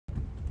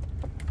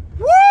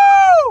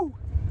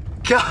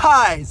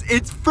Guys,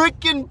 it's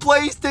freaking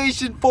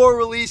PlayStation 4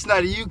 release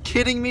night. Are you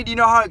kidding me? Do you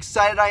know how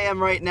excited I am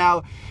right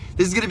now?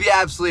 This is going to be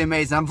absolutely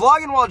amazing. I'm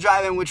vlogging while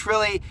driving, which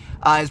really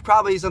is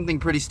probably something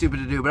pretty stupid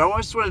to do, but I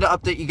just wanted to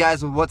update you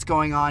guys with what's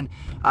going on.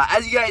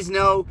 As you guys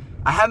know,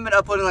 I haven't been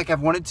uploading like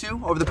I've wanted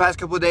to over the past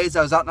couple of days.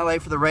 I was out in LA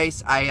for the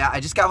race. I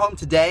just got home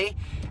today,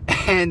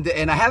 and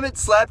I haven't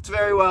slept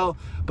very well,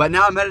 but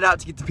now I'm headed out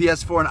to get the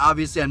PS4, and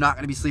obviously I'm not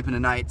going to be sleeping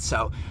tonight,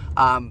 so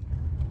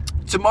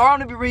tomorrow I'm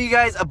going to be bringing you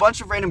guys a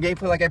bunch of random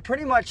gameplay. Like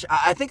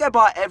I think I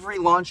bought every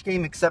launch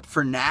game except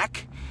for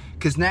Knack,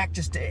 because Knack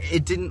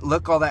it didn't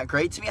look all that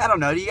great to me. I don't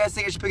know. Do you guys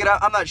think I should pick it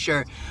up? I'm not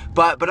sure.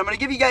 But I'm going to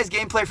give you guys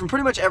gameplay from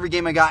pretty much every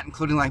game I got,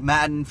 including like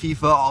Madden,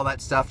 FIFA, all that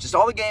stuff. Just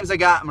all the games I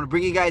got. I'm going to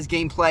bring you guys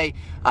gameplay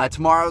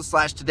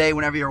tomorrow/today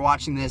whenever you're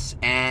watching this.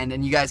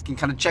 And you guys can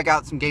kind of check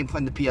out some gameplay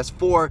in the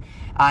PS4.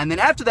 And then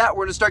after that,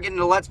 we're going to start getting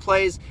into Let's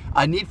Plays.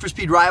 Need for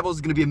Speed Rivals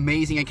is going to be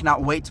amazing. I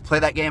cannot wait to play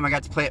that game. I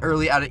got to play it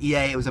early out of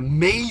EA. It was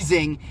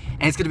amazing.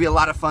 And it's going to be a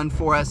lot of fun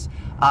for us.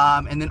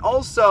 And then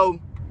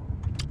also,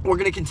 we're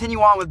going to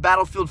continue on with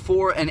Battlefield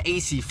 4 and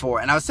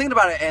AC4. And I was thinking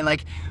about it, and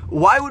like,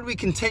 why would we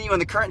continue on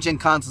the current gen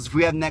consoles if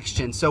we have next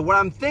gen? So what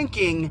I'm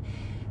thinking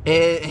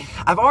is,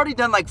 I've already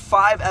done like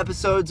 5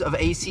 episodes of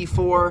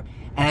AC4,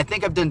 and I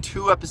think I've done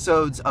 2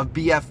 episodes of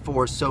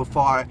BF4 so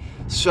far.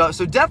 So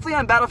definitely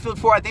on Battlefield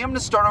 4, I think I'm going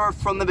to start over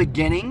from the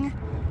beginning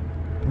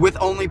with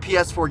only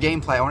PS4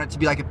 gameplay. I want it to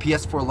be like a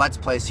PS4 Let's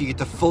Play, so you get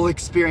the full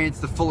experience,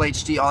 the full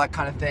HD, all that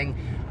kind of thing.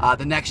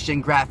 The next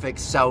gen graphics.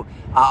 So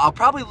I'll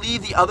probably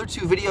leave the other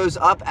 2 videos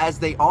up as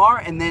they are,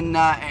 and then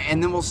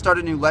we'll start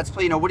a new Let's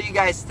Play. You know, what do you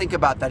guys think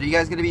about that? Are you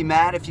guys going to be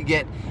mad if you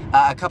get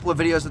a couple of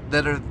videos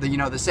that are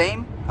the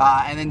same?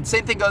 And then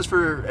same thing goes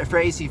for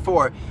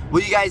AC4.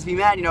 Will you guys be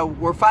mad? You know,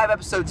 we're 5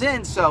 episodes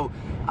in, so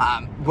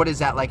what is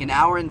that, like an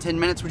hour and 10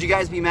 minutes? Would you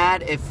guys be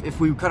mad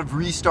if we kind of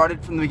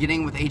restarted from the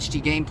beginning with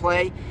HD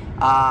gameplay?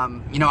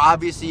 You know,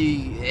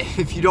 obviously,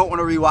 if you don't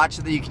want to rewatch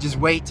it, then you can just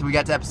wait till we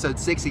got to episode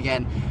 6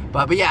 again.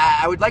 But yeah,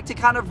 I would like to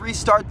kind of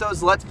restart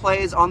those Let's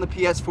Plays on the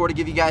PS4 to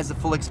give you guys the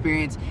full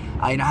experience.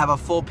 You know, have a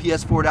full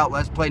PS4 out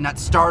Let's Play, not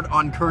start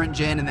on current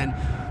gen and then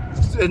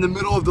in the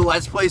middle of the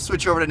Let's Play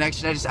switch over to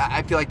next gen.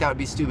 I feel like that would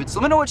be stupid. So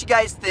let me know what you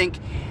guys think.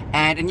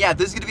 And yeah,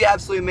 this is going to be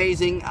absolutely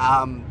amazing.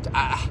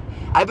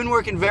 I've been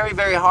working very,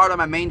 very hard on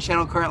my main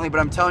channel currently, but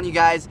I'm telling you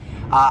guys,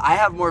 I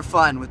have more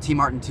fun with Team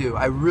Martin 2.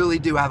 I really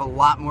do have a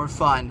lot more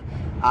fun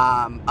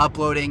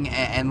uploading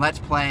and Let's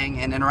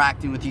Playing and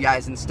interacting with you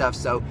guys and stuff.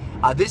 So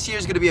this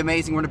year's going to be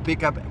amazing. We're going to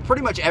pick up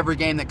pretty much every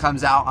game that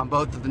comes out on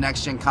both of the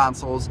next gen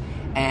consoles,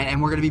 and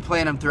we're going to be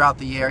playing them throughout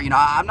the year. You know,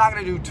 I'm not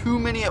going to do too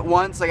many at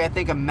once. Like, I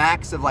think a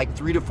max of like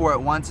 3 to 4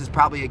 at once is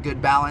probably a good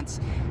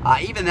balance.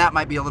 Even that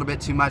might be a little bit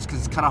too much because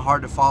it's kind of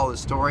hard to follow the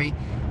story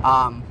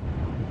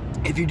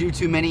if you do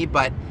too many.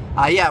 But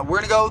yeah, we're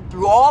going to go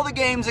through all the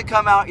games that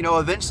come out. You know,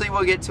 eventually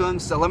we'll get to them.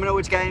 So let me know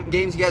which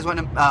games you guys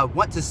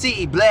want to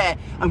see. Bleh.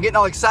 I'm getting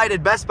all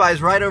excited. Best Buy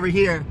is right over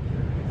here.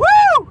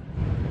 Woo!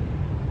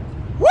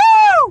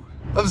 Woo!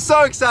 I'm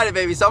so excited,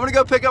 baby. So I'm going to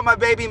go pick up my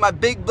baby, my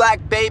big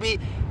black baby,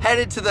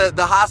 headed to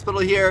the hospital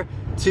here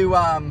to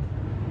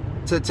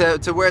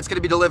where it's going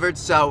to be delivered.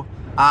 So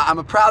I'm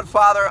a proud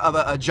father of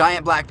a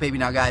giant black baby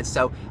now, guys.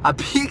 So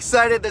be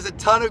excited. There's a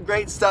ton of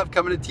great stuff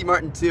coming to Team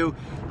Martin 2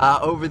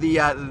 over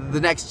the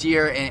next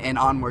year and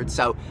onward.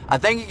 So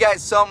thank you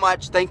guys so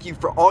much. Thank you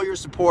for all your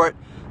support.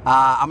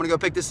 I'm going to go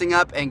pick this thing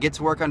up and get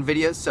to work on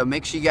videos. So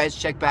make sure you guys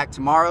check back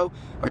tomorrow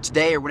or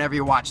today or whenever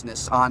you're watching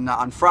this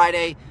on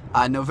Friday,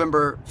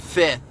 November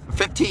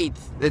 15th.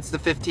 It's the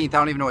 15th. I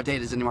don't even know what date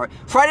it is anymore.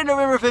 Friday,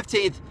 November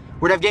 15th.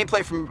 We're going to have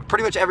gameplay from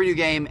pretty much every new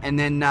game, and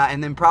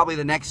then probably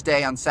the next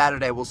day on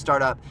Saturday we'll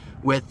start up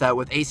with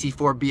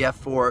AC4,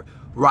 BF4,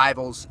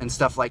 Rivals, and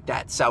stuff like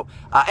that. So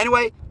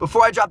anyway,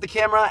 before I drop the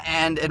camera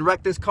and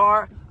wreck this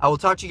car, I will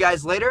talk to you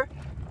guys later,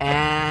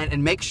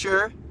 and make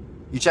sure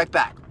you check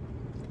back.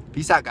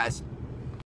 Peace out, guys.